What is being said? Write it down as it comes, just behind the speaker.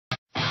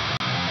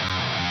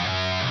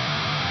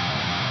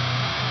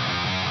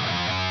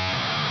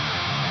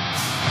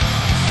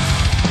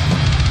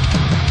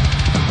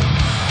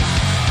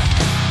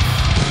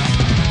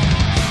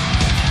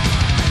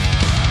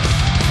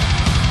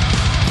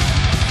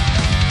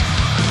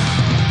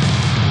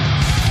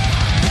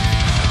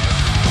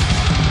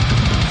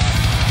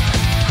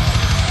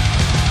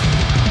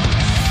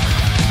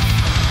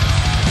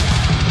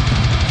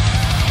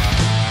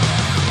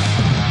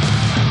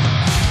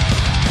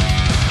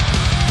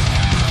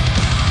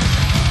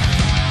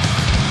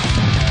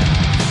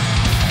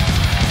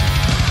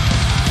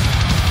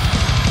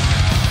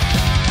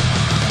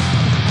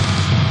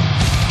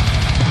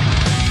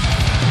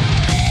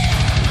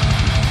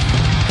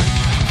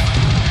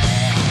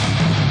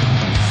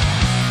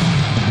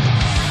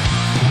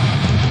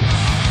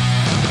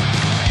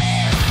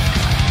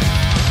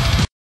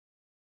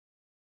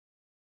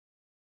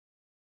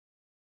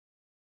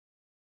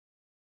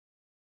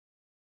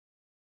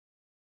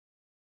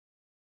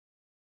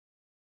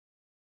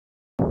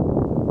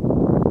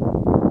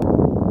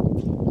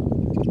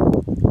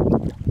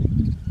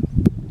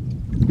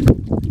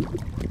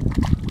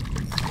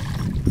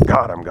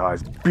Got him,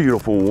 guys.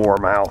 Beautiful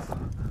warmouth.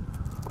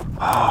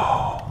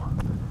 Oh,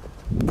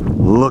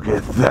 look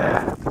at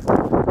that. That's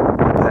what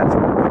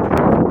we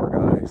came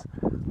for, guys.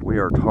 We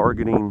are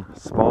targeting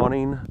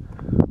spawning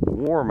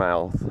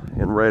warmouth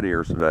and red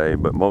ears today,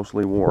 but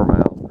mostly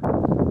warmouth.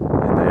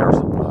 And they are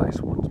some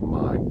nice ones.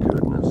 My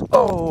goodness.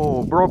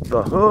 Oh, broke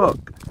the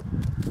hook.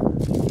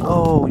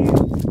 Oh,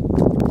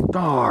 you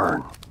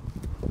darn.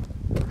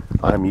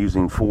 I'm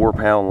using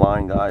 4-pound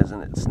line, guys,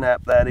 and it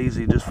snapped that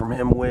easy just from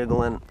him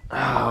wiggling. Oh,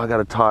 I got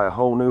to tie a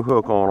whole new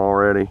hook on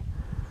already.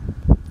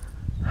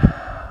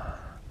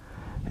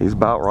 He's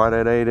about right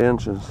at 8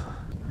 inches.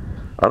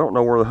 I don't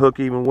know where the hook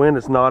even went.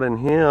 It's not in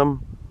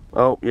him.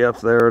 Oh,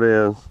 yes, there it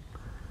is.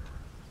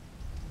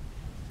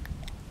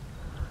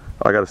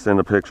 I got to send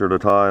a picture to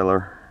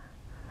Tyler.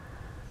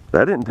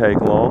 That didn't take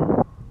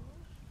long.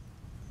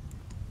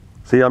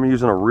 See, I'm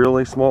using a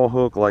really small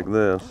hook like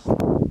this.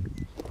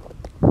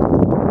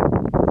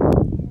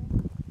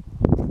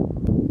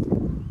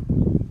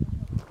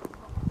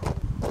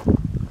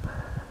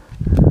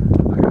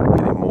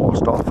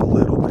 Off a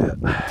little bit,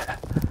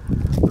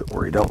 but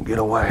where he don't get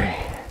away.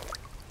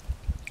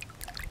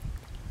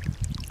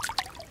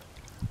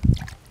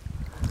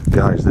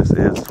 Guys, this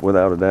is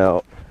without a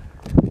doubt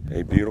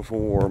a beautiful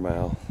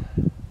warmouth.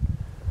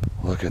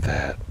 Look at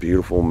that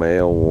beautiful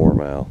male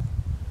warmouth.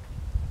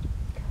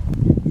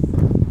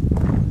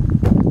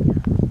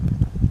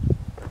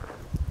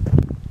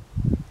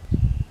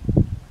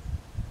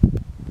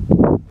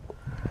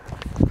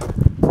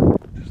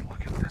 Just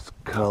look at this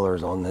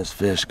colors on this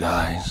fish,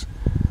 guys.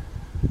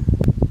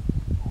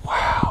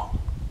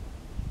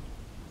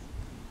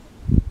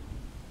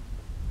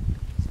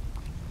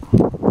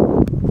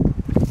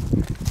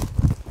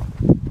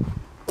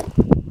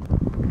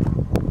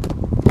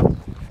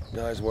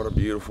 Guys, what a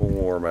beautiful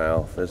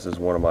warmouth. This is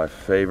one of my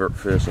favorite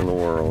fish in the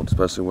world,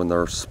 especially when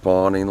they're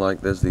spawning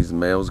like this. These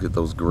males get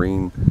those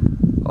green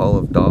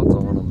olive dots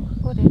on them.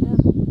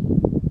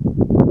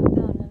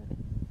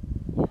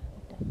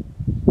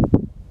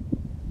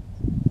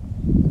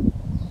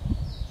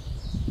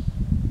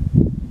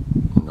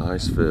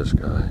 Nice fish,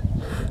 guy.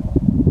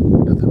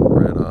 Got them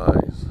red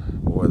eyes.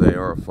 Boy, they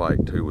are a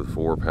fight too with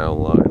 4-pound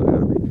line. I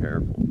gotta be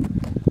careful.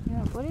 You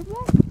want to put it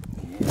back?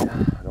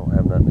 Yeah, I don't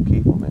have nothing to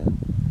keep them in.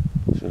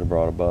 Should have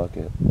brought a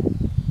bucket.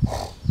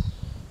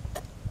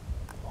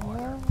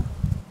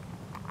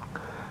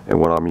 And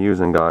what I'm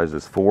using, guys,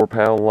 is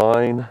 4-pound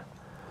line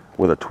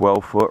with a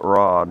 12-foot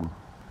rod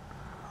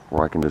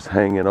where I can just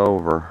hang it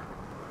over,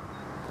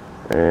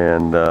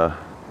 and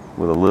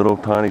with a little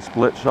tiny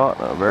split shot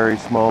and a very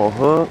small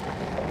hook,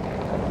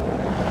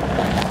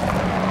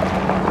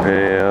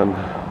 and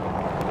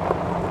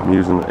I'm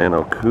using an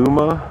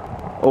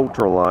Okuma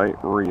ultralight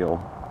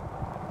reel,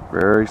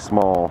 very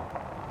small,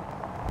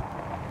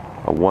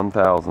 a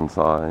 1,000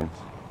 size.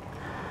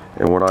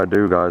 And what I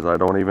do, guys, I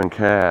don't even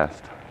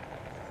cast.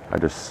 I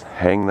just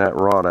hang that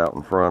rod out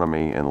in front of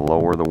me and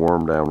lower the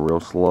worm down real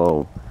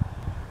slow,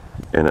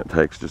 and it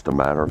takes just a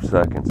matter of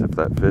seconds. If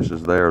that fish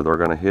is there, they're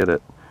going to hit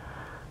it,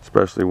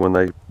 especially when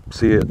they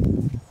see it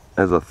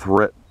as a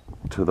threat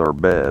to their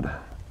bed.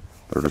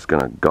 They're just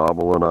going to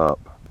gobble it up.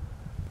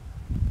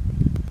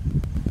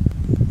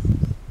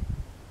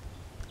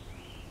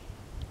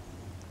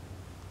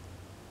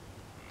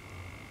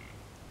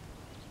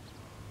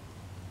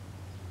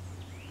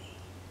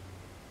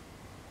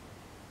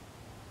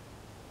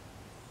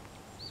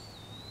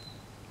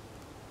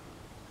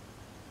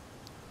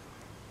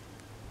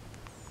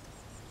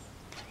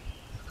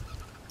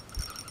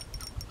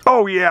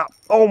 Oh yeah,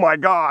 oh my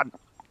God.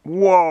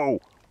 Whoa,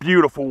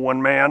 beautiful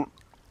one, man.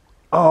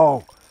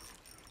 Oh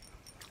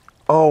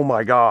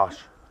my gosh.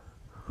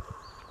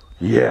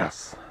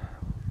 Yes,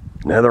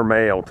 another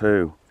male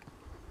too.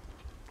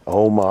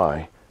 Oh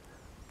my.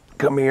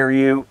 Come here,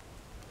 you.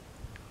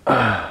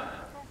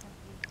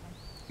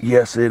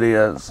 Yes, it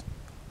is.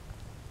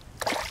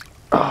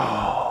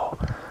 Oh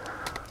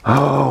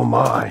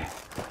my.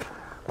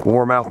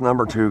 Warmouth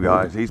number 2,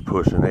 guys. He's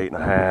pushing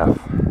 8.5.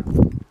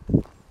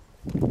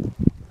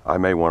 I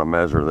may want to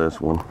measure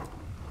this one.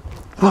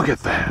 Look at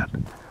that.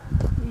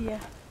 Yeah.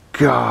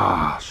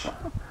 Gosh.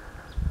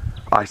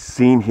 I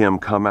seen him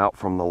come out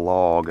from the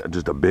log,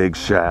 just a big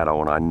shadow,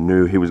 and I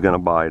knew he was going to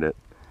bite it.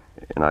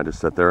 And I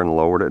just sat there and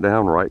lowered it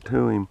down right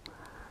to him.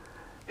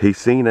 He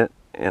seen it,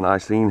 and I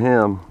seen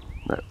him.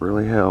 That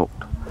really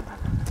helped.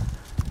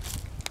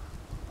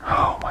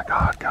 Oh my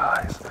God,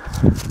 guys.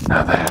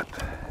 Now that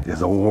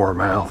is a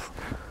warmouth.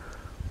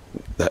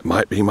 That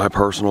might be my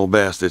personal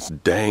best. It's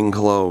dang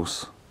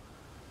close.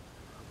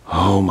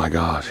 Oh my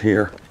gosh,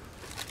 here.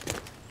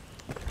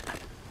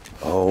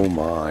 Oh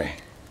my.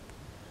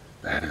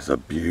 That is a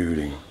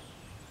beauty.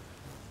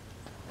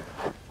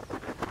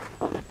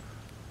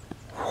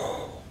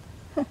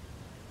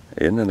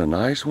 Isn't it a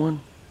nice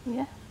one?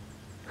 Yeah.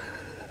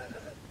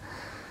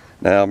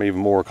 Now I'm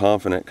even more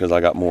confident because I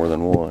got more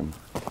than one.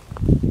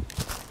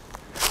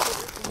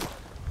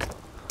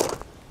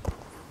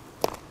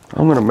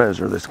 I'm going to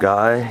measure this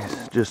guy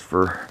just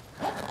for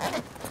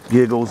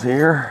giggles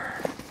here.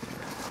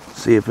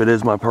 See if it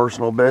is my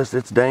personal best.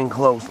 It's dang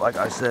close, like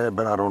I said,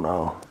 but I don't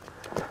know.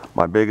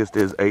 My biggest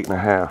is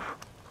 8.5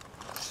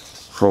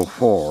 so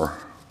far.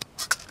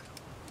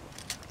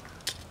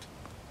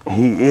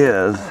 He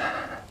is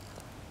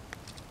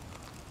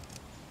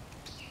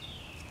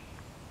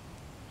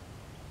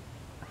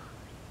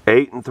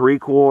 8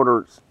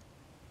 3/4.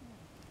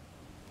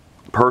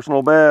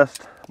 Personal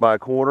best by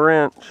 1/4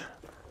 inch.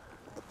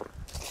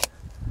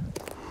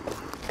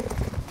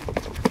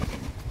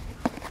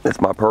 It's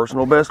my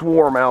personal best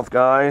warmouth,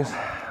 guys.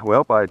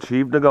 Well, I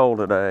achieved a goal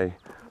today.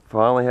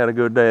 Finally had a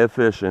good day of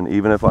fishing.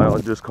 Even if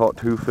I just caught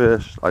 2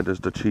 fish, I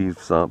just achieved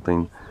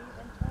something.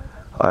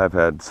 I've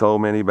had so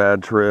many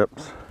bad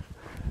trips,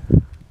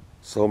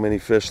 so many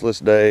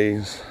fishless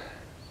days.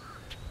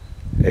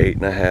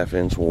 8.5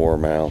 inch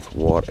warmouth.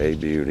 What a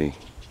beauty.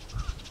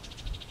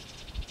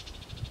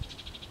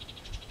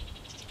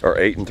 Or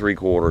 8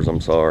 3/4,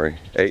 I'm sorry.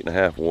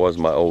 8.5 was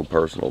my old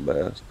personal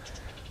best.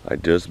 I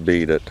just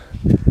beat it.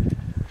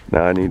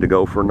 Now I need to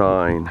go for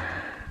 9.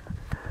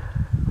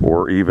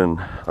 Or even,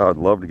 I'd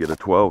love to get a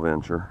 12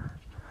 incher.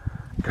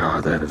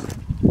 God, that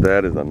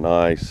is a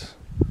nice,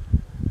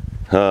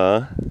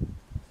 huh?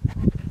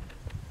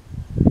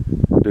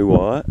 Do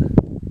what?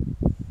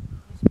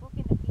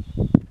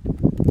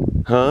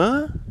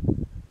 Huh?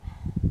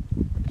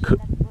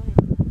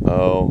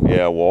 Oh,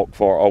 yeah, I'll walk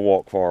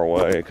far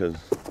away because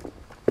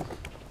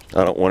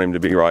I don't want him to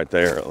be right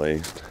there at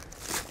least.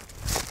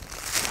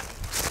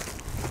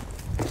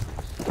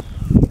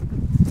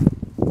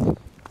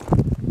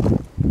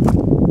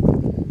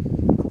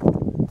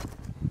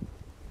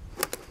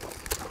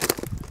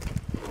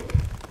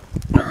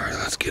 Alright,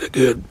 let's get a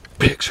good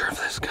picture of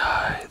this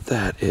guy.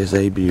 That is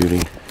a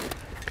beauty.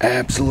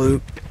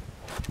 Absolute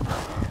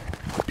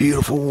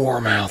beautiful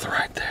warmouth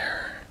right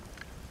there.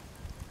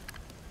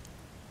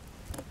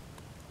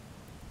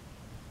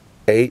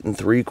 8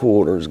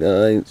 3/4,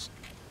 guys.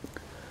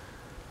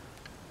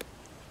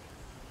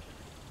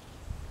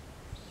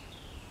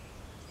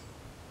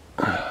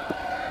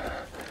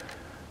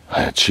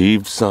 I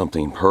achieved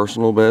something.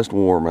 Personal best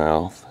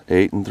warmouth.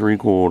 8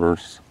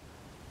 3/4.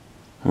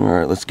 All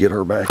right, let's get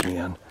her back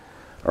in,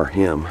 or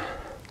him.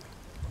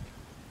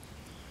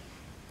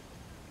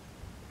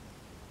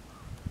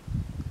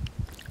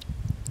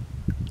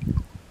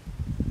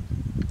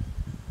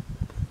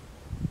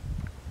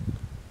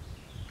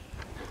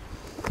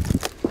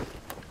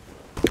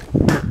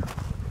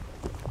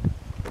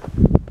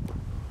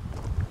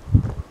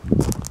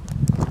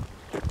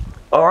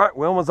 All right,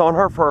 Wilma's on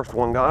her first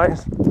one,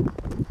 guys.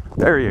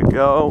 There you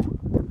go.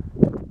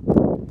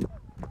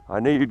 I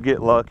knew you'd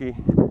get lucky.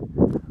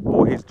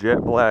 Boy, he's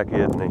jet black,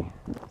 isn't he?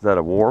 Is that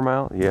a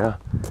warmouth? Yeah.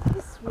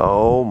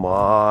 Oh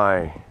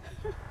my.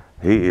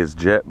 He is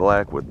jet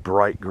black with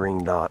bright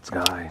green dots,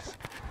 guys.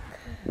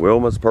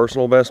 Wilma's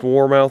personal best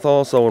warmouth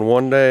also in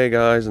one day,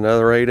 guys.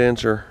 Another 8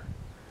 incher.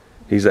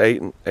 He's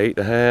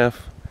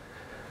 8.5.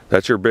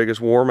 That's your biggest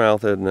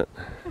warmouth, isn't it?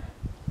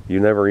 You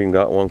never even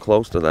got one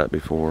close to that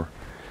before.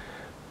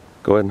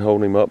 Go ahead and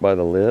hold him up by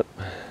the lip.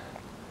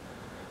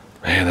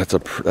 Man,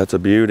 that's a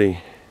beauty.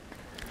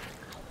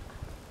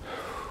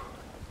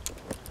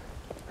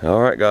 All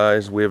right,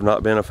 guys, we have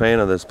not been a fan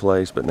of this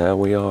place, but now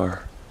we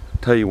are.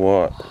 Tell you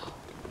what,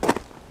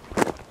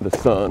 the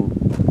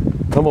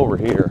sun, come over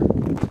here.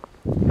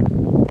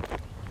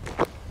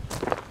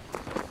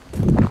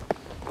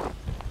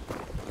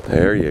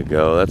 There you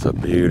go, that's a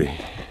beauty.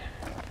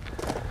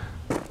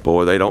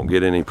 Boy, they don't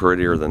get any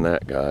prettier than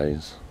that,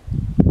 guys.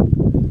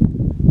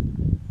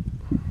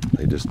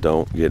 They just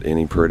don't get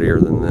any prettier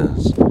than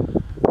this.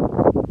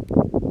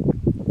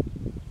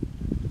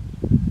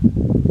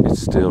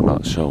 It's still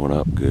not showing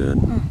up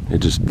good. It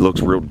just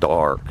looks real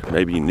dark.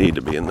 Maybe you need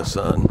to be in the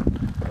sun.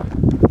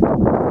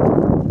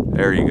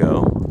 There you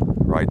go,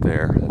 right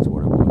there. That's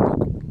what it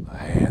was.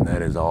 Man,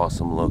 that is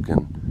awesome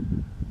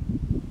looking.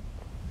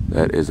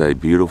 That is a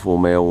beautiful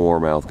male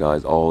warmouth,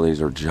 guys. All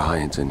these are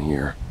giants in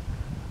here.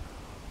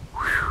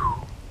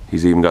 Whew.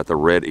 He's even got the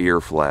red ear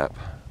flap.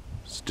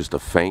 It's just a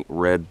faint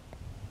red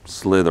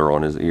slither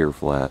on his ear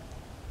flap.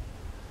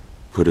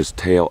 Put his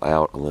tail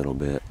out a little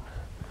bit.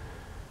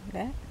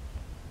 That?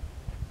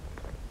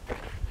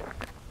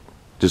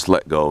 Just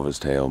let go of his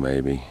tail,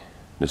 maybe.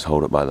 Just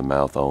hold it by the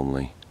mouth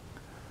only.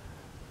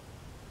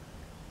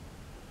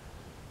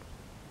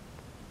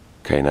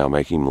 Okay, now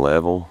make him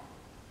level.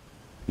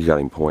 You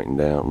got him pointing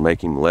down.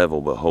 Make him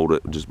level, but hold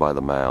it just by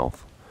the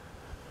mouth.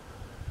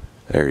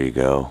 There you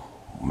go.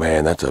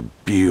 Man, that's a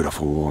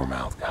beautiful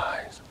warmouth,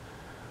 guys.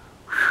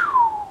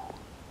 Whew.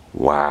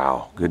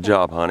 Wow, good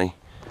job, honey.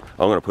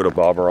 I'm gonna put a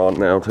bobber on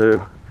now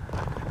too.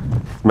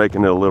 It's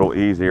making it a little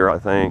easier, I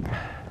think.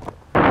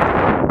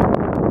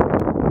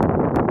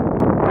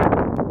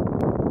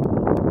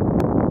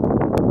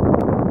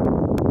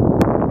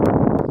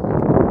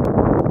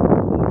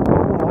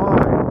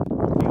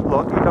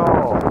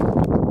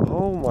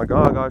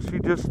 She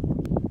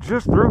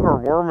just threw her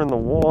worm in the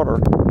water.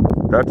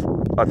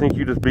 I think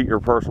you just beat your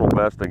personal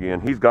best again.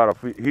 He's got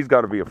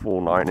to be a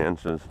full 9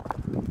 inches.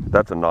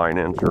 That's a 9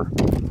 incher.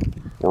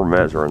 We're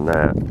measuring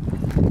that.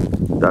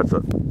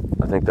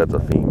 I think that's a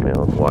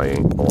female. That's why it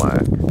ain't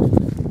black.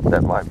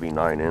 That might be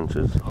 9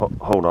 inches.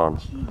 Hold on.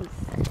 Jeez.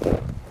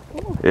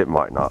 It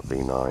might not be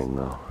 9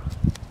 though.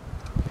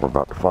 We're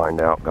about to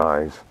find out,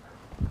 guys.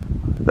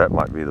 That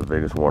might be the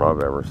biggest one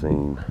I've ever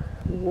seen.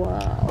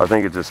 Wow. I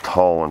think it's just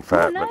tall and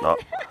fat, Oh, but not.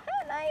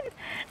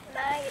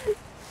 9.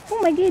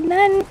 Oh my god,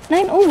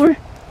 9 over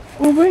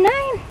 9.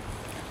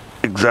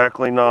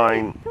 Exactly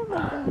 9. Oh my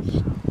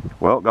gosh.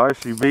 Well, guys,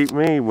 she beat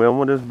me.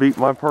 Wilma just beat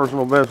my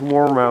personal best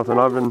warmouth, and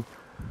I've been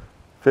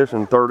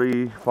fishing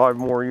 35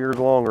 more years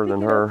longer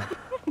than her.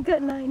 I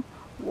got 9.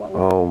 Wow.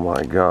 Oh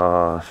my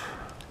gosh.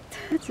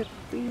 That's a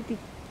pretty big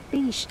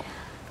fish.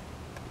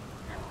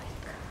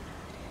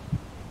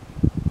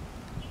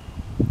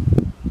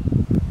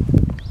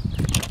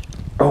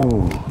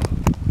 Oh,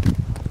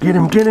 get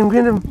him, get him,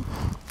 get him.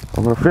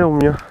 I'm gonna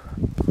film you.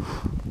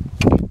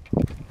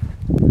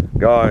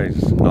 Guys,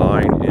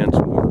 9-inch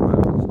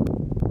warmouth.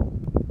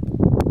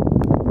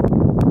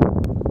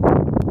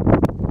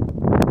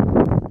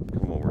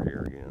 Come over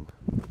here again.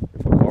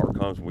 If a car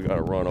comes, we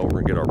gotta run over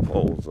and get our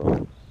poles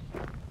up.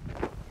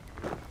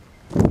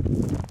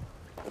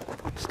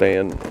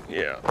 Stand,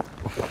 yeah.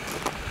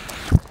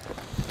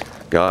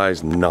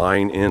 Guys,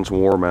 9-inch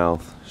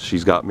warmouth.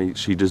 She's got me,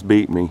 she just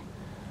beat me.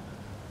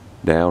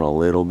 Down a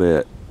little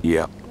bit.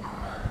 Yep.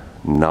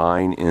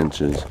 9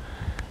 inches.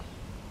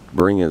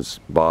 Bring his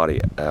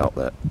body out.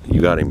 That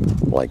you got him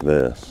like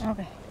this.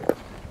 Okay.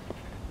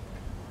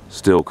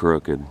 Still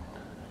crooked.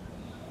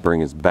 Bring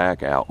his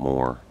back out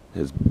more.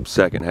 His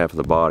second half of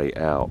the body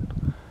out.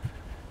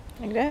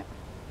 Like that?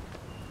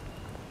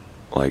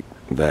 Like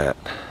that.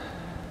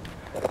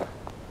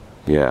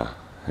 Yeah.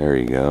 There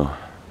you go.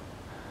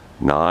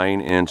 9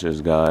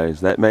 inches,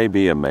 guys. That may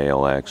be a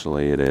male,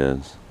 actually. It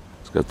is.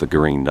 It's got the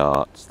green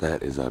dots.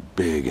 That is a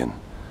big one.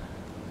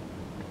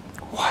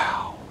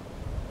 Wow.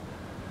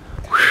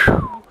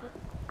 Whew.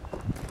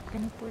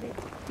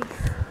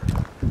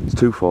 It's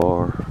too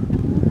far.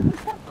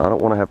 I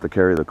don't want to have to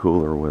carry the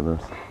cooler with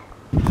us.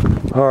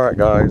 Alright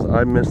guys,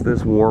 I missed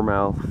this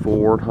warmouth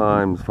 4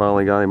 times.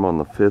 Finally got him on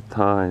the 5th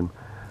time.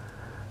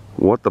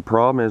 What the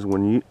problem is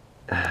when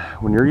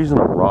you're using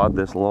a rod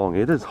this long,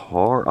 it is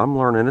hard. I'm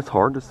learning it's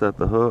hard to set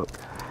the hook.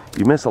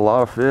 You miss a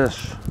lot of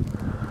fish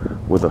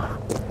with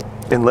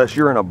unless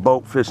you're in a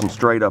boat fishing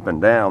straight up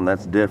and down,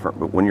 that's different.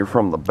 But when you're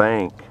from the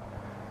bank,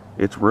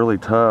 it's really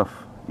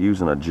tough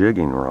using a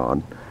jigging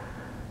rod.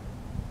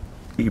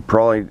 I'm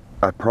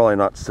probably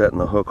not setting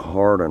the hook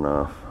hard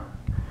enough.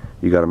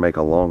 You got to make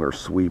a longer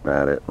sweep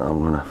at it.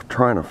 I'm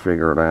trying to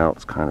figure it out.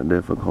 It's kind of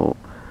difficult.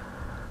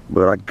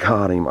 But I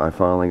got him. I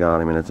finally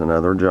got him, and it's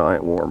another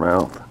giant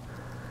warmouth.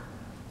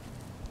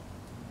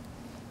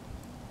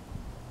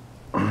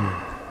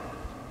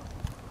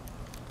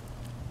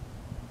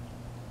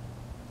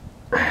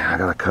 I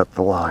gotta cut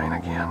the line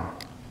again.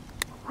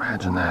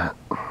 Imagine that.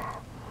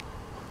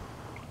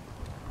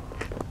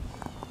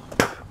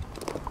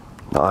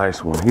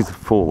 Nice one. He's a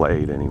full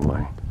 8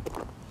 anyway.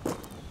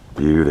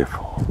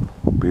 Beautiful.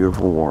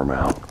 Beautiful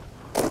warmouth.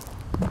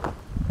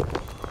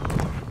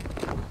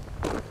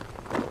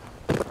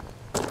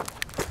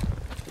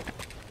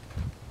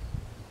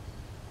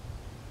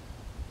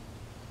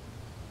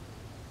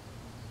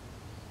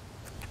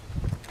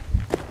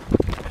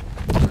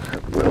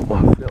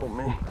 Wilma film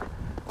me.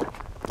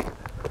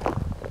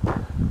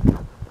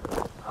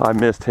 I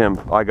missed him.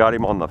 I got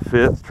him on the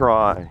 5th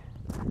try.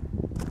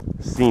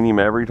 Seen him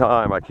every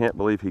time. I can't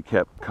believe he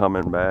kept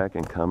coming back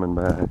and coming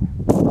back.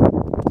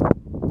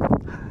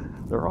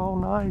 They're all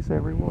nice.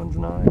 Everyone's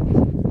nice.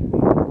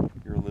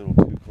 You're a little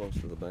too close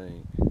to the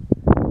bank.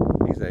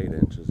 He's 8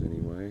 inches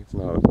anyway. It's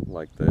not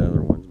like the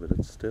other ones, but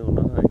it's still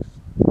nice.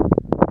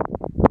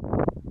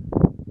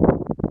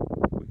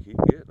 We keep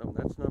getting them.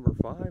 That's number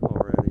 5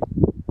 already.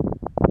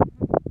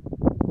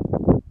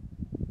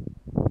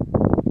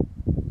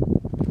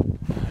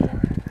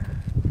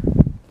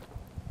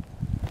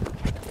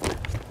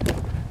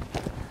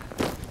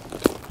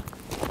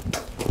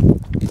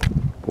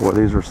 Boy,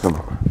 these are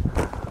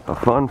a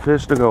fun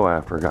fish to go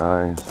after,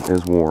 guys,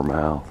 is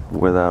warmouth,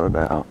 without a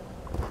doubt.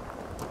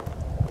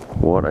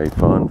 What a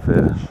fun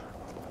fish.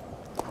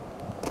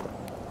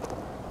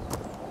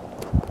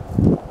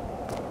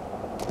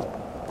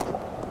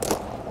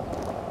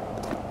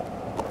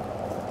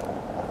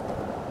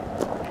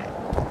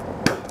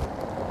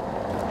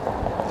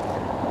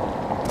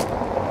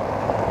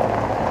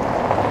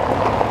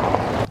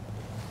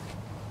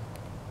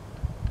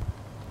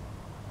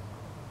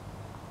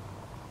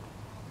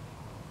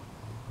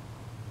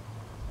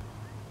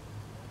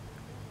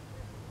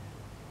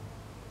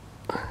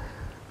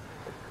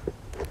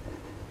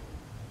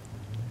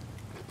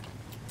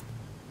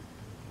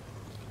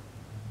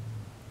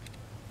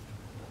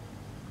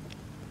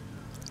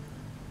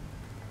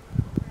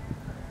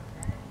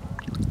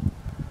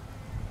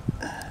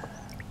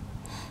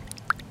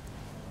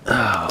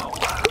 Oh,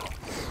 wow.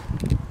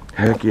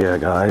 Heck yeah,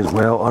 guys.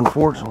 Well,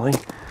 unfortunately,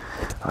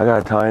 I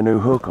gotta tie a new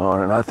hook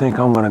on, and I think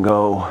I'm gonna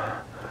go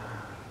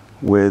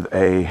with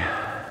a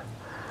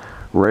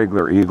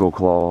regular Eagle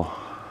Claw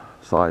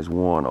size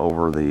 1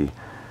 over the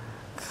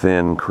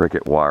thin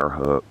cricket wire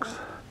hooks.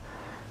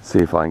 See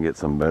if I can get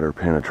some better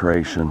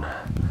penetration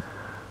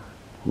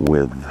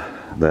with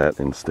that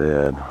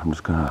instead. I'm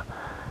just gonna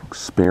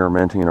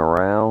experimenting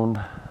around.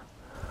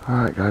 All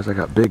right, guys, I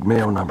got big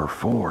male number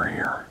 4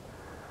 here.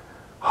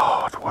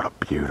 Oh, what a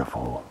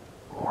beautiful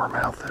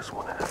warmouth this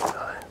one is,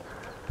 guys.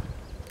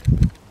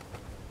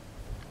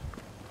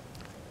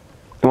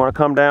 You want to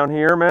come down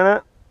here a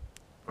minute?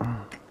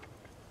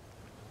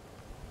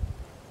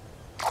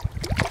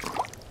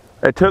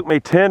 It took me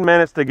 10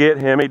 minutes to get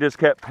him. He just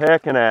kept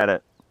pecking at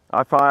it.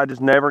 I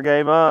just never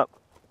gave up.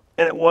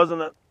 And it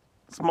wasn't a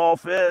small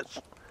fish.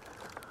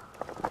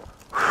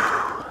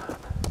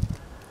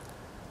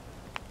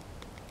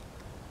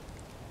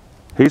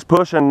 He's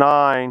pushing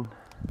 9.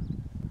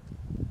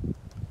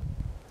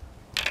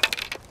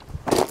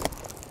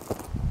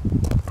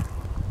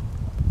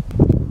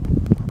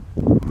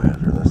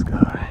 Measure this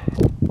guy.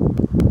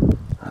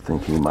 I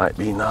think he might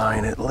be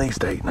 9, at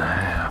least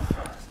 8.5.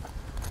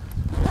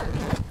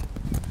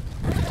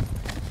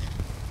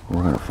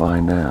 We're gonna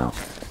find out.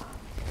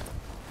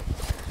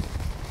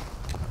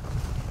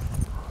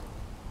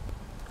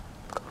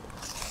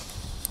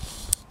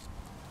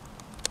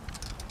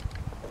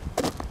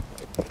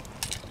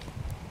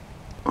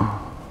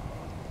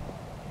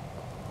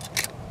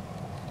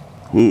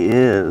 He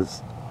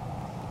is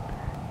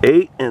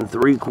 8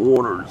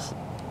 3/4,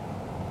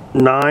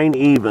 9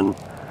 even,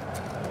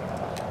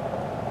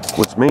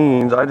 which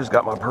means I just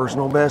got my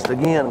personal best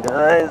again,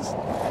 guys.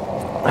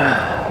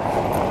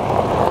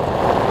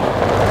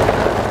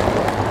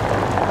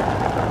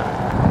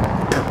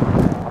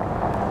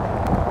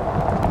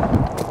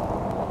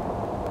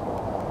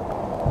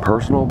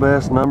 Personal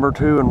best number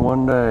 2 in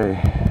one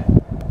day.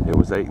 It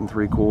was 8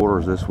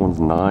 3/4. This one's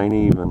 9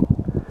 even.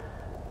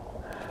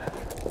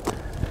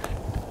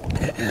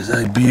 It is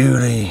a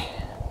beauty.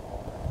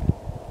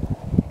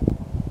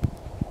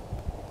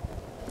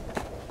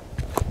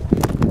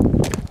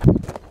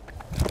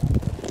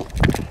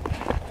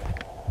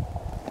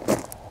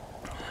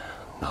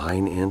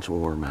 Nine-inch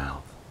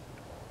warmouth.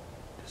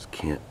 Just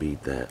can't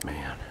beat that,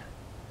 man.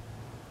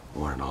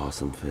 What an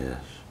awesome fish.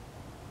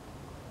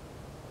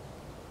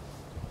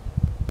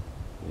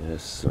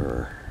 Yes,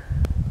 sir.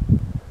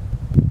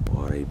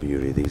 What a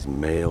beauty. These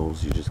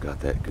males, you just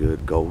got that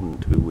good golden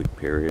 2-week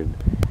period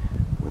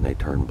when they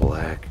turn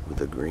black with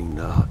the green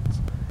dots.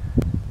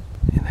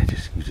 And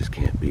you just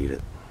can't beat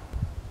it.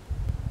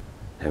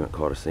 Haven't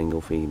caught a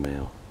single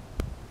female.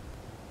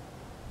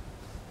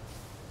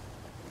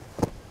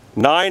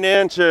 9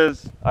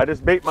 inches. I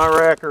just beat my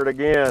record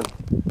again.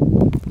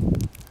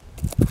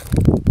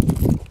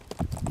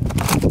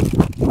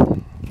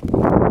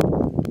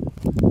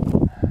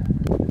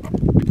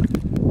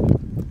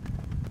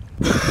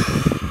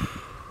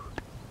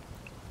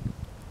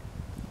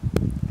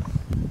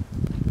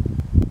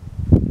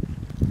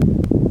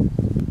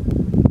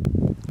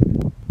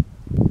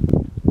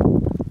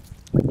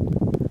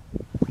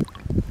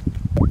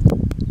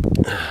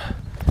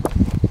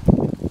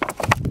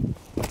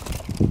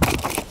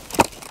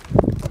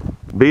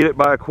 Beat it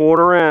by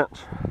 1/4 inch.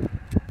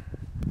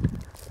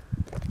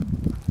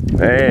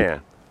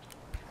 Man.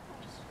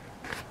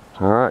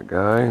 All right,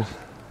 guys.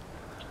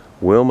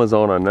 Wilma's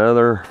on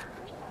another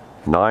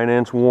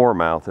 9-inch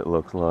warmouth, it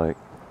looks like.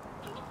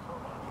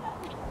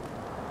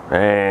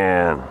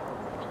 Man.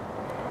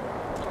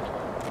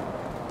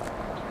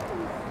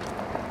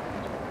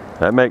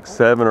 That makes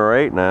 7 or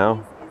 8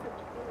 now.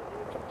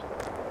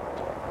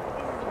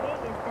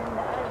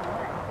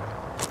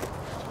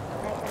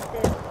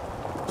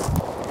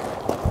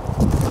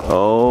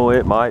 Oh,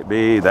 it might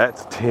be.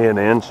 That's 10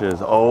 inches.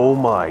 Oh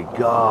my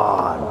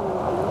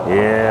God.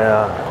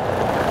 Yeah.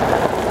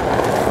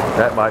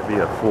 That might be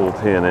a full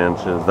 10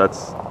 inches.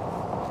 It's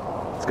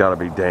gotta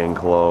be dang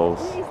close.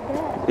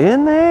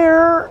 In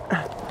there.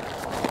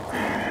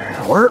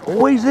 Where it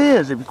always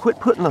is. If you quit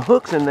putting the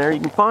hooks in there, you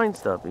can find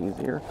stuff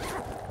easier.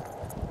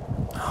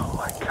 Oh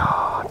my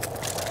God.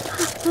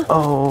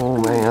 Oh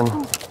man.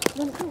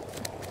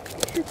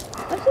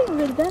 I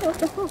think that was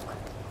the hook.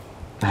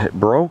 It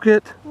broke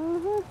it?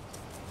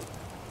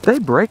 They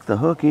break the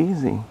hook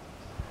easy.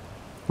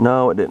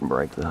 No, it didn't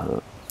break the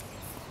hook.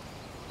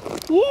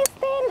 Yes,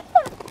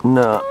 then.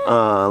 No,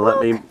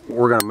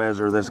 we're gonna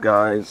measure this,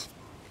 guys.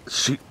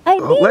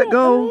 Let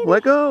go,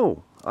 let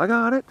go. I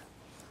got it.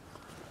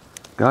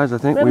 Guys, I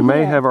think we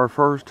may have our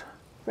first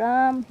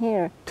from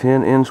here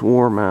 10-inch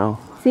warmouth.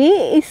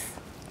 See,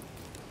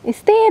 it's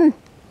thin.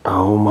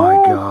 Oh my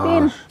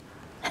gosh.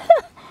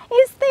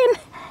 It's thin.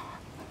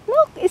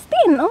 Look, it's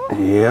thin. Oh.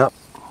 Yep.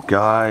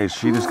 Guys,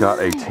 she just got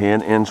a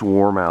 10-inch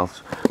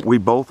warmouth. We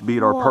both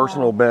beat our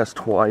personal best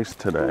twice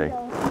today.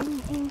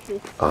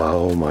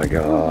 Oh my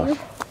gosh.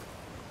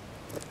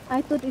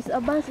 I thought this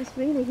bass is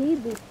really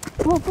heavy.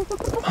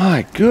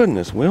 My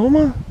goodness,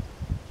 Wilma.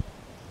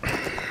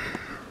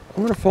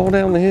 I'm gonna fall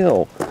down the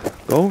hill.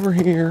 Go over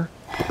here.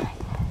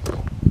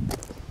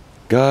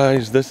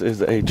 Guys, this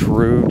is a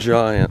true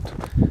giant.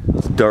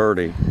 It's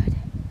dirty.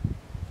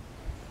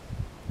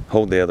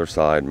 Hold the other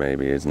side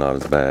maybe, it's not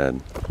as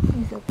bad.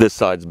 This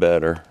side's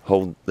better.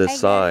 Hold this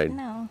side.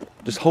 No.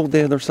 Just hold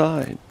the other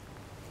side.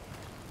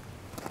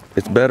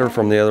 It's better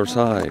from the other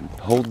side.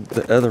 Hold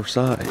the other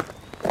side.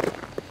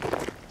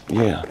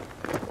 Yeah.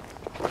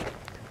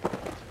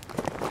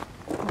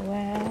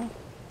 Wow.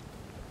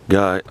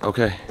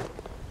 Okay.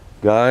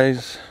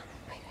 Guys,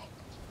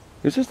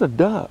 it's just a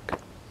duck.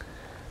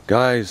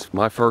 Guys,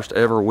 my first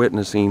ever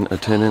witnessing a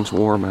 10-inch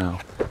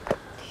warmouth.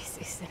 This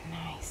is a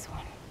nice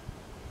one.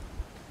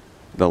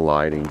 The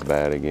lighting's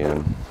bad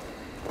again.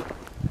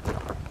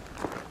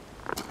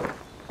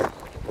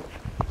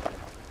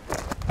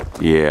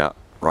 Yeah,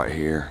 right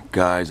here.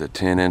 Guys, a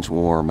 10-inch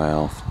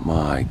warmouth.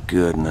 My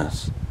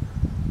goodness.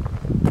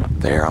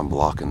 There, I'm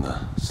blocking the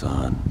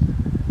sun.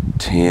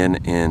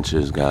 10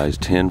 inches, guys.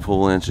 10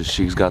 full inches.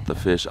 She's got the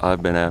fish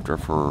I've been after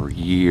for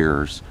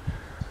years.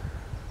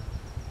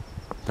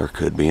 There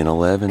could be an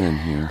 11 in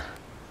here.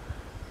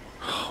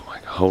 Oh my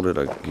God, hold it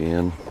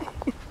again.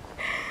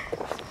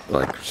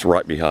 Like, it's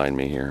right behind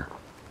me here.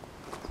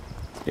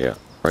 Yeah,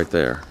 right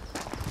there.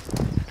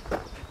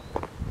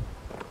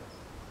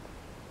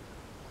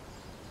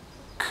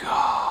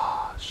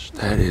 Gosh,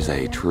 that is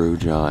a true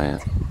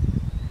giant.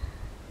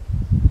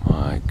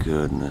 My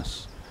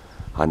goodness.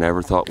 I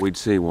never thought we'd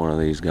see one of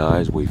these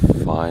guys. We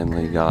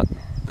finally got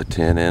the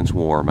 10-inch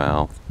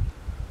warmouth.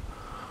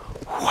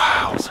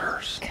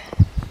 Wowzers.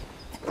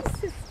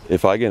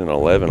 If I get an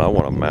 11, I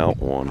want to mount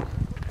one.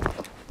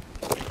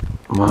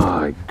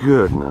 My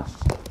goodness.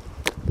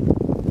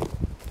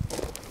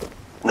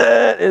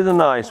 That is a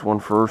nice one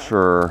for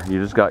sure.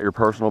 You just got your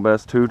personal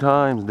best 2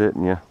 times,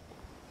 didn't you?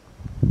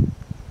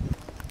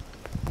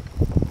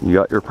 You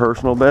got your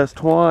personal best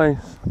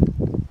twice.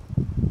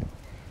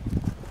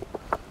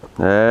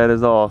 That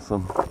is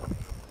awesome.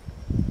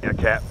 Yeah,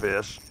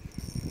 catfish.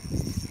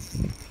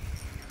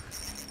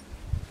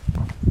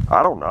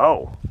 I don't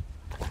know.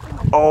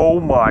 Oh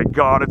my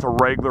God, it's a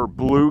regular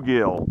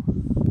bluegill.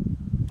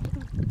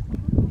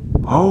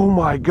 Oh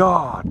my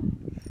God.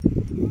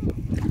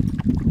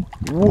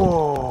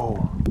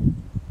 Whoa.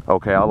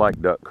 Okay, I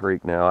like Duck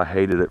Creek now. I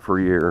hated it for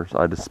years.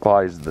 I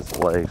despised this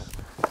place.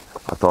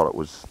 I thought it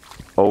was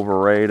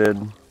overrated.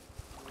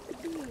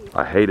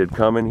 I hated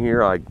coming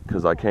here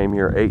because I came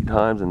here 8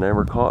 times and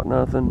never caught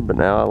nothing, but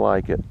now I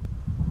like it.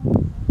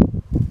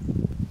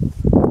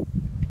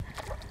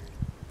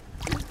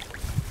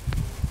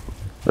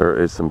 There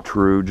is some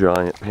true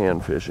giant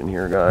panfish in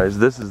here, guys.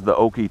 This is the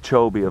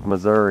Okeechobee of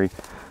Missouri.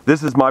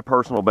 This is my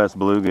personal best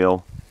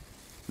bluegill.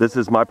 This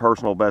is my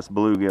personal best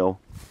bluegill.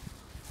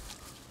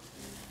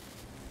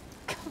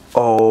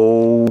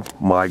 Oh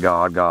my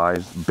God,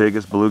 guys.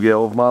 Biggest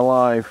bluegill of my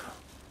life.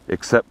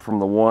 Except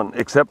the one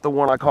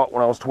I caught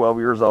when I was 12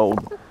 years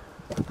old.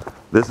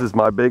 This is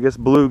my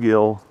biggest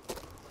bluegill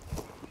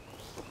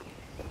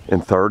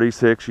in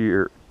 36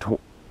 years.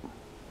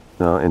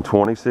 In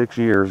 26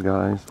 years,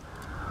 guys.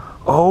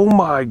 Oh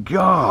my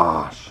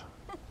gosh.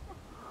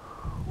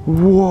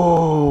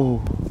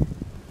 Whoa.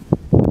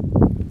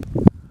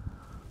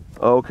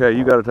 Okay,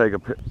 you got to take a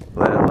picture.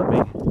 Let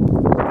me.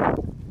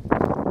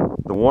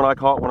 The one I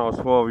caught when I was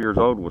 12 years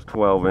old was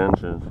 12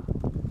 inches.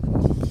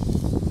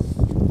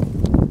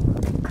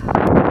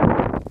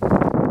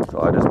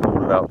 So I just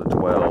pulled it out to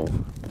 12.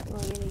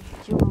 Really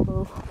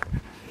jumbo.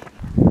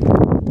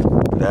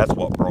 That's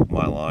what broke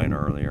my line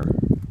earlier.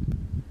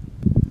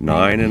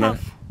 9 and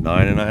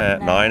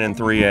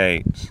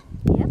 3/8.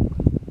 Yep.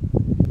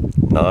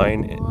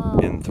 9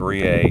 and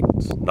 3/8.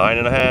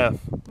 9.5.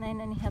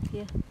 9.5,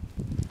 yeah.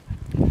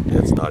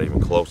 It's not even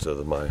close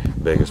to my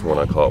biggest one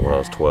I caught when I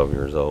was 12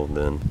 years old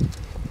then.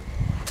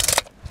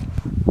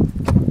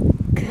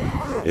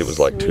 It was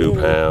like 2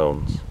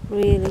 pounds.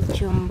 Really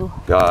jumbo.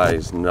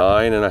 Guys,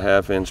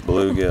 9.5-inch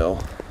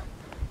bluegill.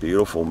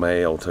 Beautiful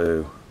male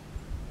too.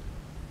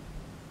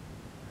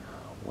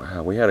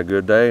 Wow, we had a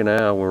good day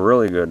now. We're a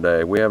really good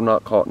day. We have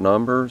not caught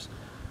numbers,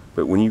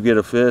 but when you get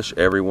a fish,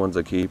 everyone's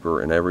a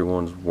keeper and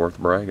everyone's worth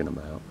bragging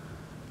about.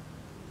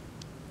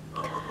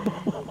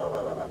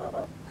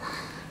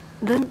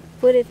 Don't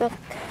put it up.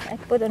 I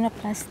put on a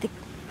plastic.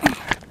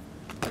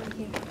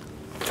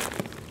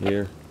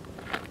 Here.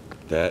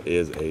 That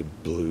is a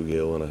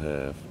bluegill and a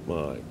half.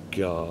 My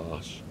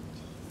gosh.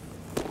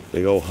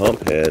 Big old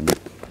hump head.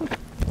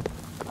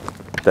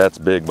 That's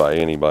big by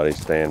anybody's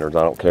standards.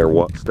 I don't care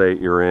what state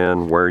you're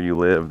in, where you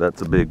live,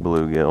 that's a big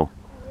bluegill.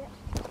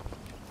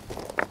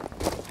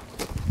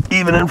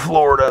 Even in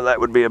Florida, that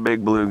would be a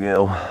big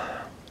bluegill.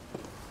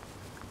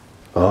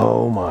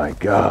 Oh my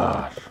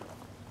gosh.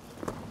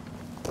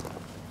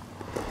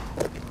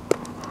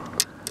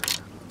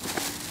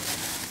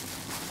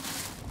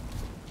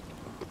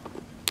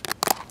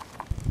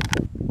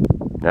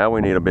 Now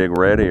we need a big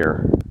red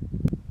ear.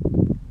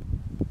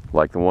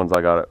 Like the ones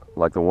I got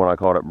like the one I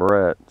caught at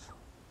Brett's.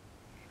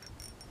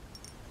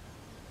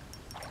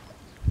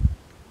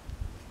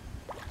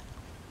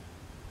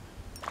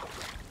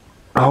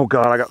 Oh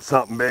God, I got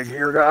something big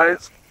here,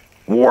 guys.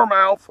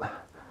 Warmouth.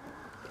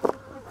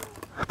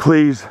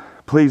 Please,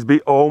 please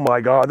be, oh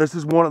my God, this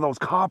is one of those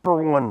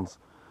copper ones.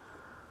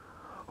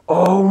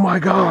 Oh my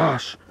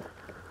gosh.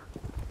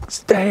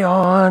 Stay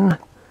on.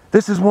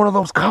 This is one of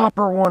those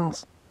copper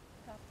ones.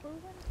 Copper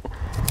one?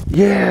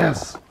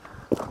 Yes.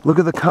 Look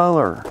at the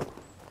color.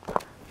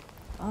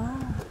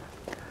 Oh,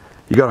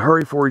 You gotta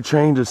hurry before he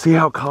changes. See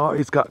how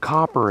it's got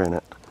copper in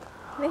it.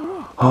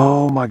 really?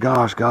 Oh my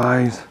gosh,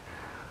 guys.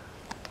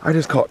 I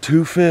just caught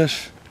 2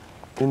 fish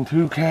in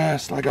 2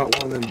 casts. I got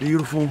one of them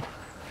beautiful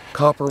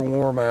copper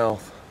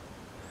warmouth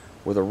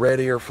with a red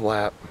ear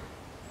flap.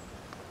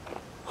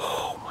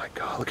 Oh my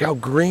God, look how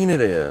green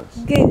it is.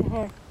 Good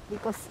here,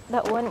 because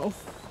that one is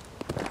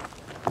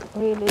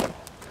really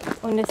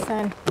on the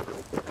sun.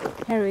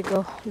 Here we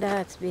go.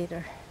 That's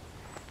better.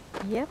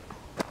 Yep.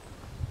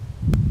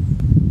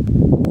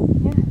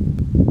 Yeah.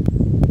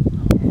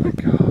 Oh my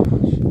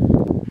gosh.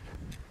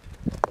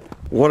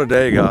 What a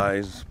day,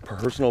 guys.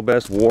 Personal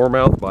best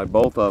warmouth by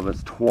both of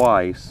us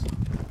twice.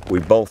 We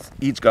both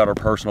each got our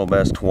personal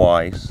best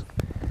twice.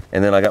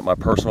 And then I got my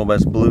personal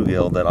best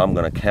bluegill that I'm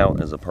gonna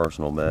count as a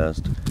personal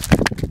best.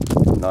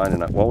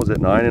 9.5, what was it,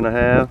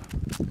 9.5?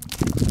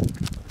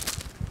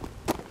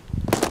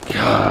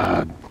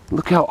 God,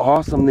 look how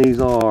awesome these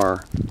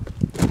are.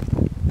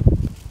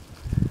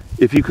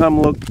 If you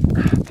come look,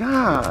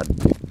 God,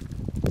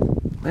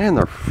 man,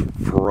 they're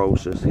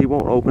ferocious. He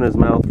won't open his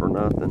mouth for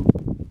nothing.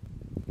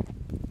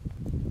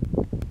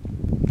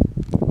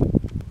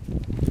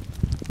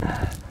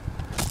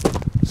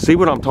 See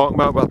what I'm talking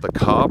about the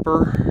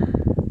copper?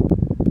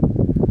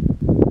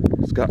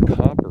 It's got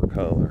copper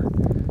color.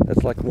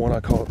 That's like the one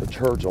I caught at the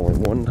church only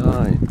one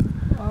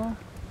time. Oh,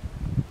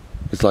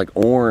 It's like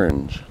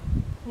orange,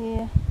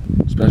 yeah.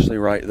 especially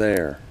right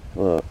there.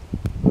 Look,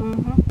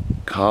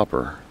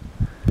 copper.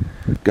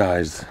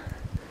 Guys,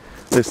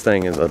 this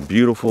thing is a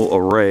beautiful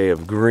array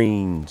of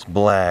greens,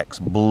 blacks,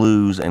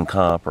 blues, and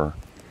copper.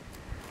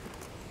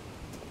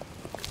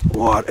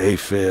 What a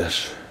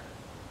fish.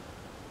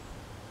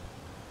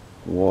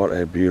 What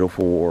a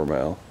beautiful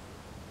warmouth.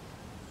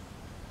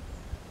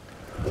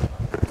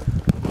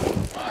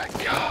 My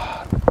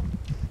God.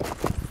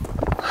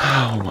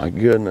 Oh my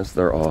goodness,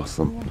 they're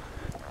awesome.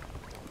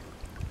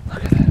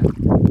 Look at that.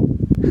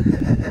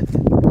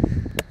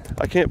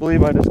 I can't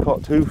believe I just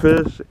caught 2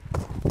 fish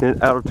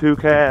out of 2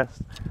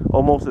 casts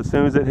almost as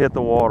soon as it hit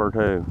the water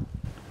too.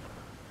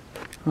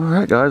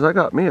 Alright guys, I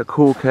got me a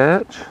cool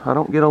catch. I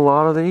don't get a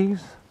lot of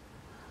these.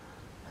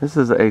 This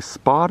is a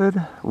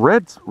spotted,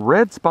 red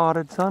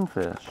spotted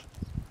sunfish.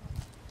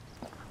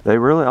 They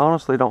really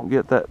honestly don't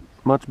get that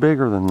much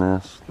bigger than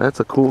this. That's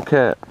a cool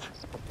catch.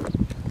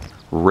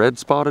 Red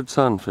spotted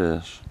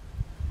sunfish.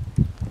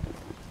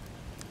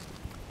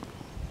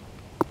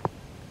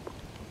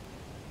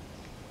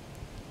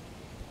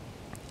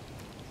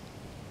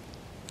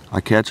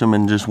 I catch them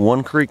in just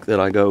one creek that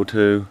I go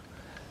to.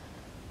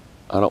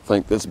 I don't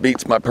think this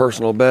beats my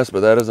personal best,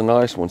 but that is a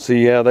nice one.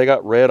 See, yeah, they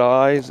got red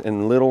eyes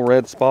and little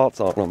red spots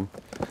on them.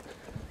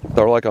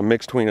 They're like a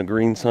mix between a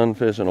green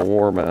sunfish and a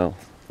warmouth.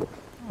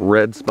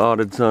 Red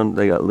spotted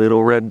they got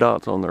little red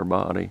dots on their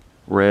body,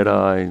 red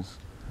eyes.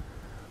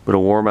 But a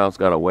warmouth's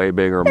got a way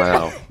bigger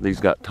mouth. These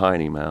got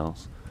tiny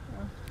mouths.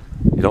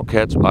 You don't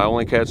catch, I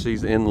only catch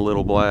these in the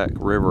Little Black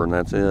River and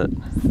that's it.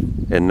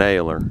 And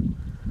Naylor.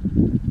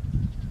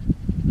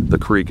 The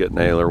creek at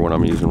Naylor when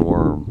I'm using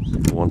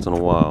worms, once in a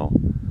while.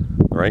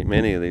 There ain't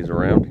many of these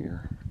around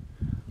here.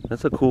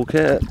 That's a cool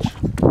catch.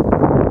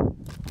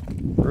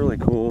 Really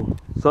cool.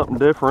 Something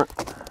different.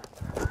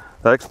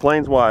 That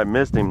explains why I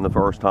missed him the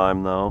first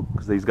time though,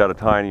 because he's got a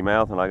tiny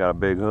mouth and I got a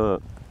big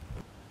hook.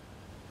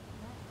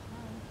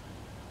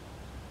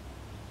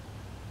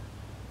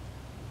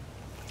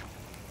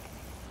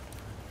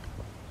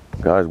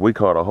 Guys, we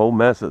caught a whole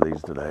mess of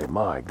these today.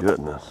 My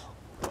goodness.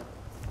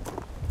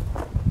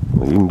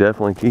 Well, you can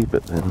definitely keep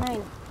it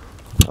then.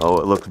 Oh,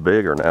 it looks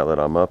bigger now that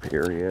I'm up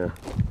here, yeah.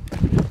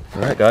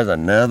 All right, guys,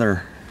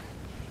 another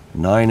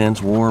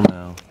 9-inch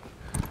warmouth.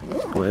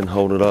 Go ahead and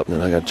hold it up,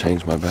 then I gotta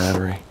change my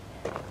battery.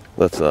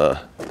 Let's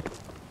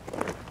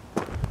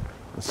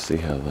see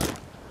how the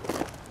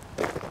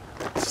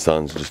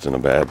sun's just in a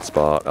bad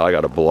spot. I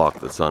gotta block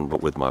the sun,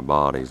 but with my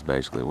body is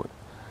basically what,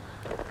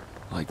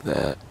 like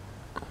that.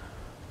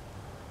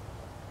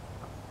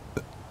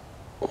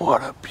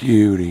 What a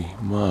beauty,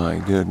 my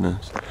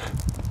goodness.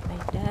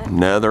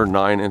 Another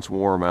 9-inch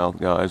warmouth,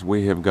 guys.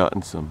 We have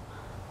gotten some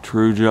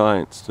true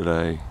giants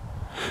today.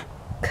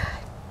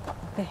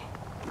 Okay.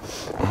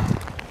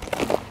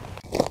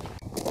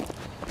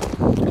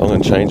 I'm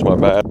gonna change my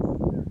bat.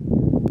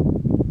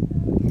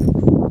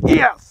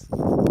 Yes!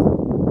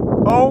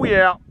 Oh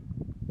yeah!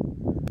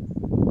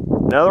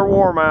 Another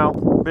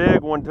warmouth,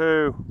 big one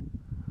too.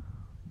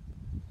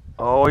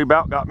 Oh, he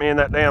about got me in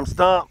that damn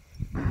stump.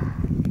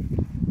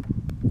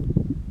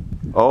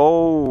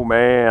 Oh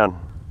man,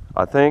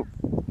 I think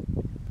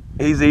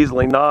he's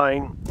easily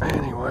 9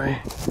 anyway.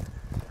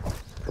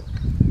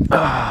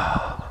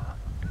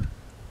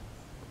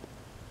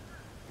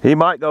 He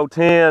might go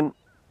 10.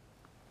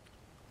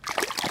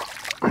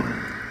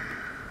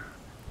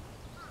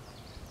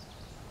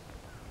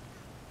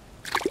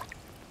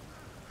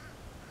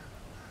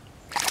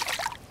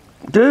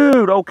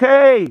 Dude,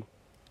 okay.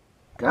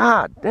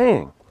 God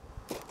dang.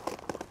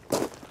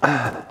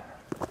 I'm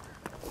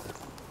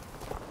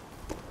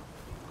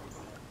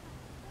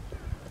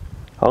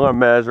gonna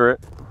measure it.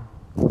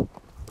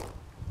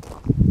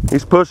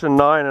 He's pushing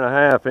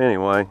 9.5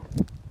 anyway.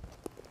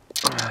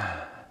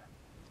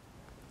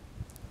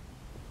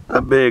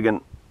 A big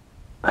one.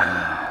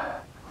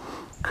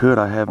 Could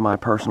I have my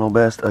personal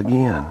best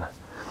again?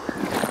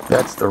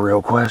 That's the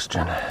real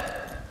question.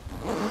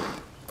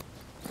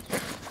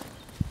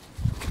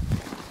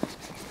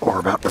 We're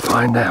about to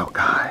find out,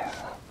 guys.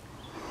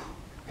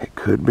 It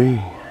could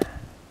be.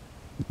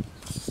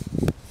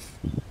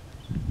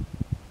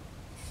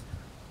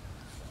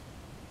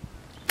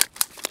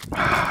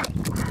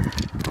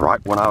 Right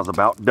when I was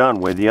about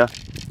done with you.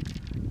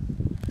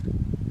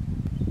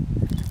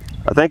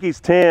 I think he's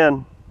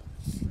 10.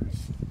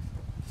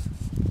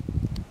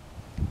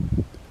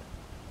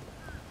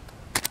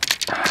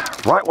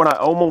 Right when I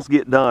almost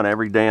get done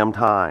every damn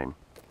time.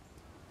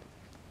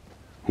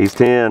 He's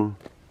 10.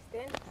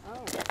 10?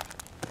 Oh.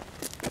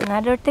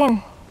 Another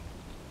 10.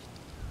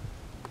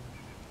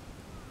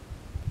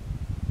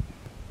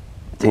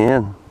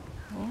 10.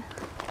 Yeah.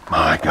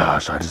 My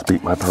gosh, I just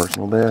beat my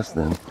personal best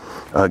then.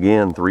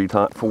 Again,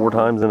 4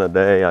 times in a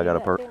day I got a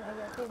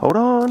Hold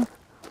on.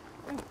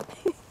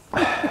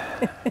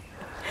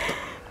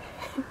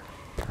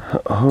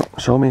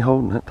 Show me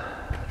holding it.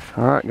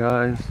 Alright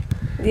guys.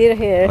 Deer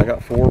here. I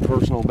got 4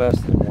 personal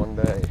bests in one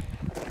day.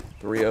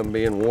 3 of them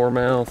being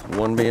warmouth,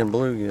 1 being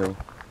bluegill.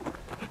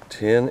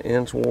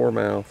 10-inch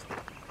warmouth.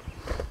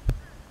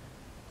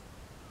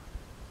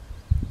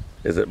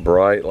 Is it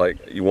bright?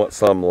 Like you want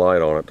some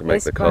light on it to make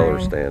It's the color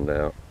fine. stand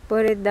out.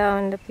 Put it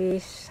down the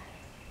piece.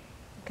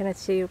 I cannot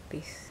see your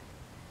piece.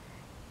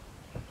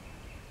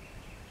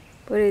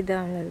 Put it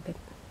down a little bit.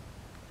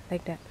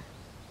 Like that.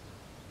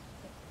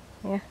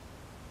 Yeah.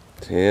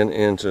 10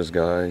 inches,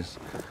 guys.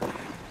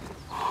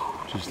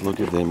 Just look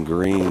at them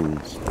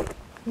greens.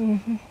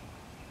 Mm-hmm.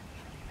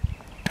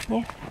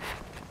 Yeah.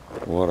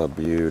 What a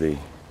beauty.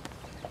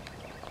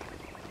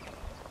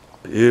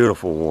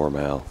 Beautiful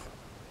warmouth.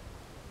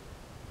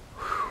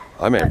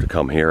 I may have to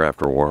come here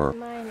after work.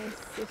 Mine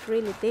is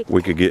really thick.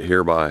 We could get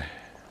here by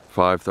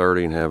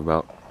 5:30 and have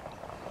about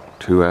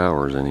 2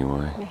 hours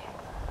anyway. Okay.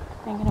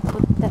 I'm gonna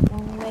put that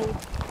in my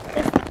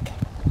desk.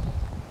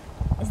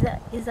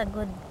 Is that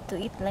good to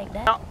eat like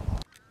that?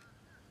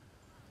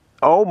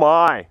 Oh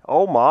my,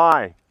 oh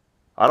my.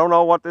 I don't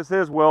know what this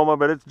is, Wilma,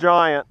 but it's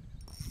giant.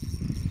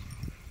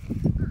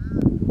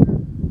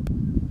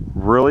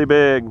 Really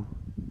big.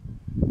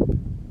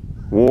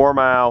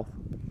 Warmouth.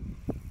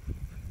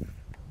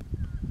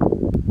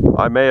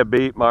 I may have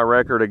beat my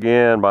record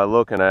again by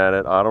looking at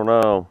it. I don't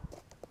know.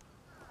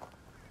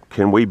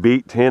 Can we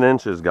beat 10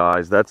 inches,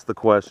 guys? That's the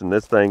question.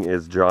 This thing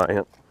is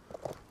giant.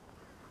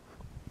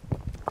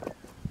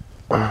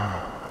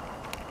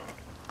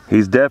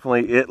 He's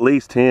definitely at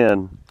least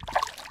 10.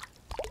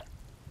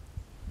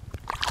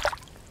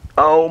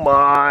 Oh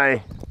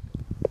my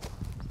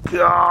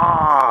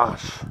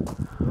gosh.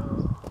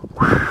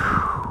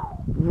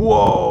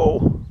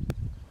 Whoa.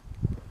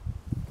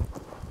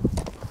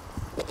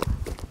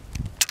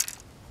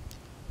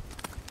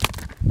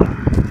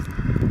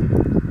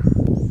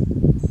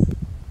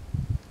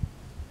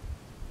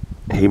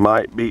 He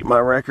might beat my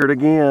record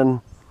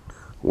again.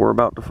 We're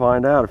about to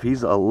find out. If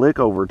he's a lick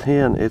over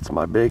 10, it's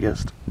my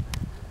biggest.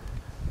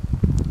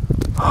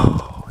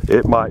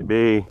 It might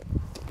be.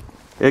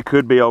 It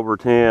could be over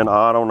 10.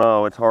 I don't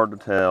know. It's hard to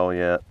tell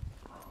yet.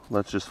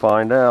 Let's just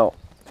find out.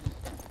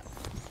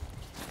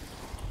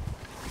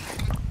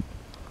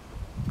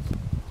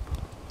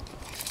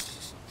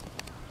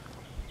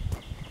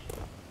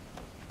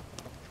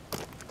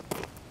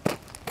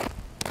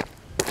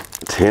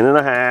 Ten and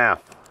a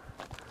half.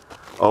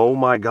 Oh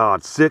my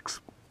God, 6.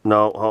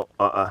 No,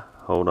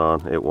 hold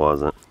on. It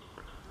wasn't.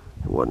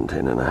 It wasn't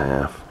 10 and a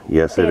half.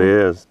 Yes, 10. it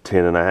is.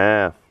 10 and a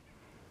half.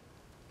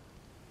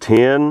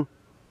 10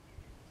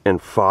 and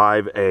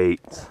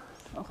 5/8.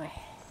 Okay.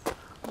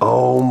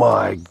 Oh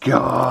my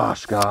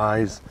gosh,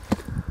 guys.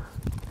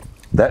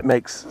 That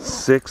makes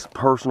 6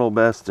 personal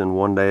bests in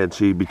one day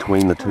achieved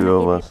between the two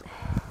of us.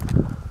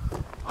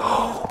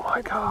 Oh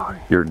my God.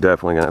 You're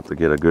definitely gonna have to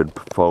get a good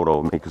photo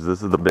of me because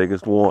this is the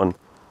biggest one.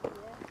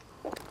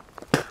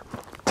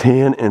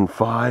 10 and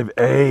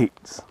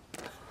 5/8.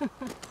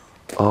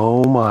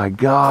 Oh my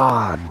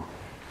God.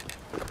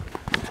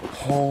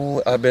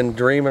 Holy, I've been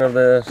dreaming of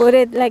this. Put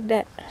it like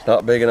that. It's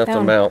not big enough to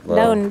Down, mount though.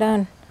 down,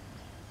 down.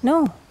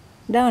 No,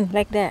 down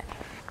like that.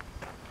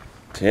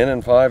 10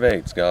 and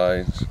 5/8,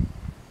 guys.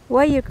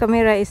 Why your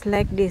camera is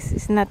like this?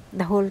 It's not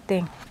the whole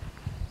thing.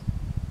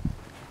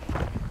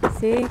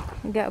 See,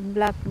 you got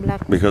black.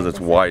 Because it's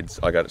wide.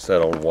 I got it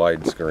set on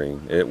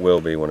widescreen. It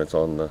will be when it's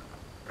on the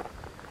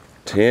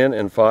 10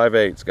 and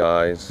 5/8,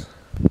 guys.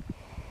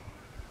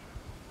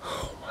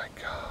 Oh my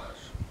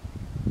gosh.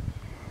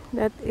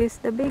 That is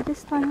the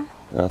biggest one.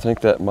 I think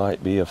that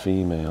might be a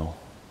female.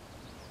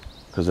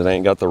 Because it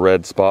ain't got the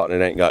red spot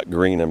and it ain't got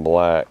green and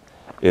black.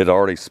 It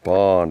already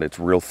spawned. It's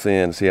real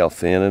thin. See how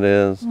thin it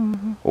is?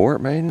 Mm-hmm. Or it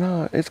may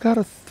not. It's got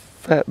a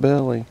fat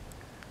belly.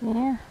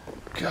 Yeah.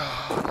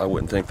 God, I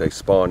wouldn't think they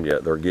spawned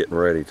yet. They're getting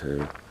ready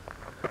to.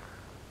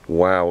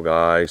 Wow,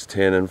 guys,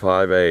 10 and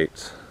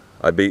 5/8.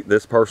 I beat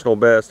this personal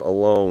best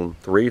alone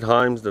 3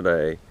 times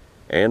today,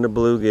 and a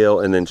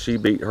bluegill, and then she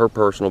beat her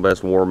personal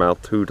best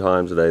warmouth 2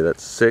 times today.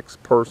 That's 6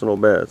 personal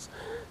bests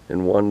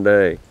in one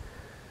day.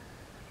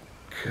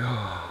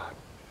 God.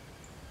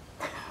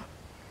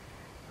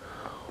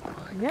 Oh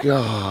my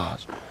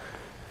gosh.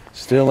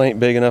 Still ain't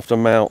big enough to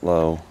mount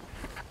though.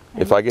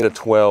 If I get a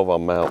 12,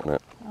 I'm mounting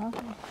it.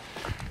 Okay.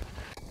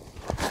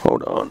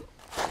 Hold on.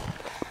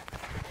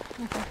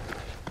 Okay.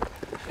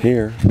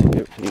 Here,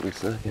 give me a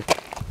second.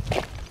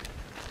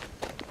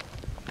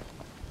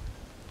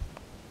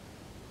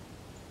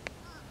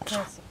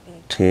 That's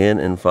big. 10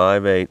 and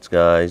 5/8,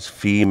 guys.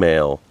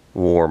 Female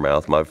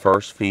warmouth. My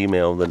first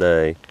female of the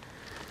day.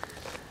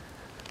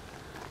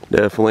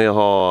 Definitely a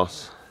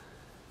hoss.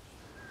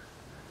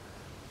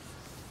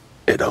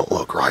 It don't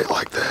look right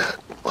like that.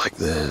 Like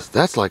this.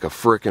 That's like a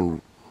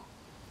frickin'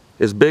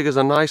 as big as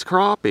a nice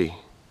crappie.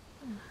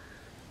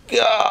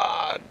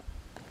 God.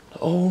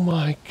 Oh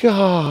my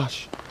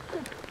gosh.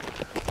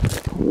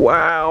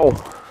 Wow.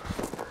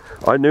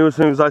 I knew as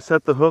soon as I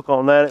set the hook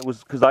on that, it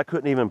was because I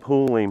couldn't even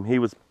pull him. He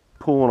was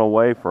pulling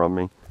away from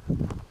me.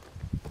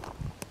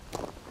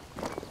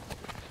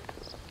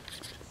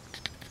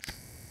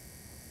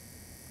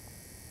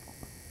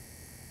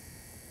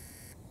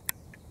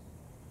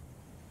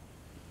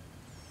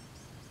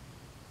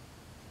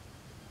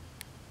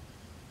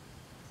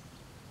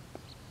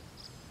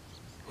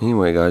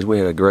 Anyway, guys, we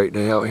had a great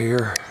day out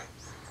here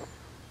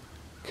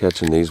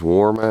catching these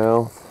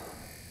warmouth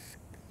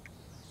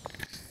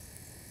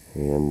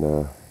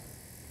and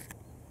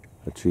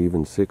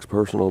achieving 6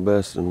 personal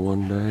bests in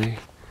one day.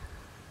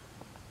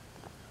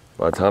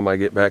 By the time I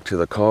get back to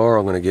the car,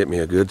 I'm going to get me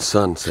a good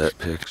sunset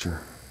picture.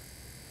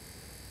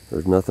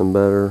 There's nothing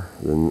better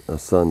than a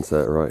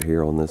sunset right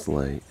here on this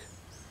lake.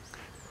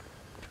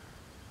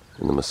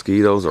 And the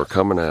mosquitoes are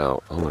coming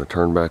out. I'm going to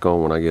turn back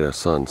on when I get a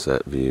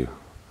sunset view.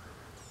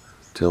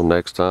 Till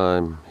next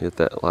time, hit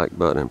that like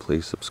button and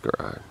please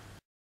subscribe.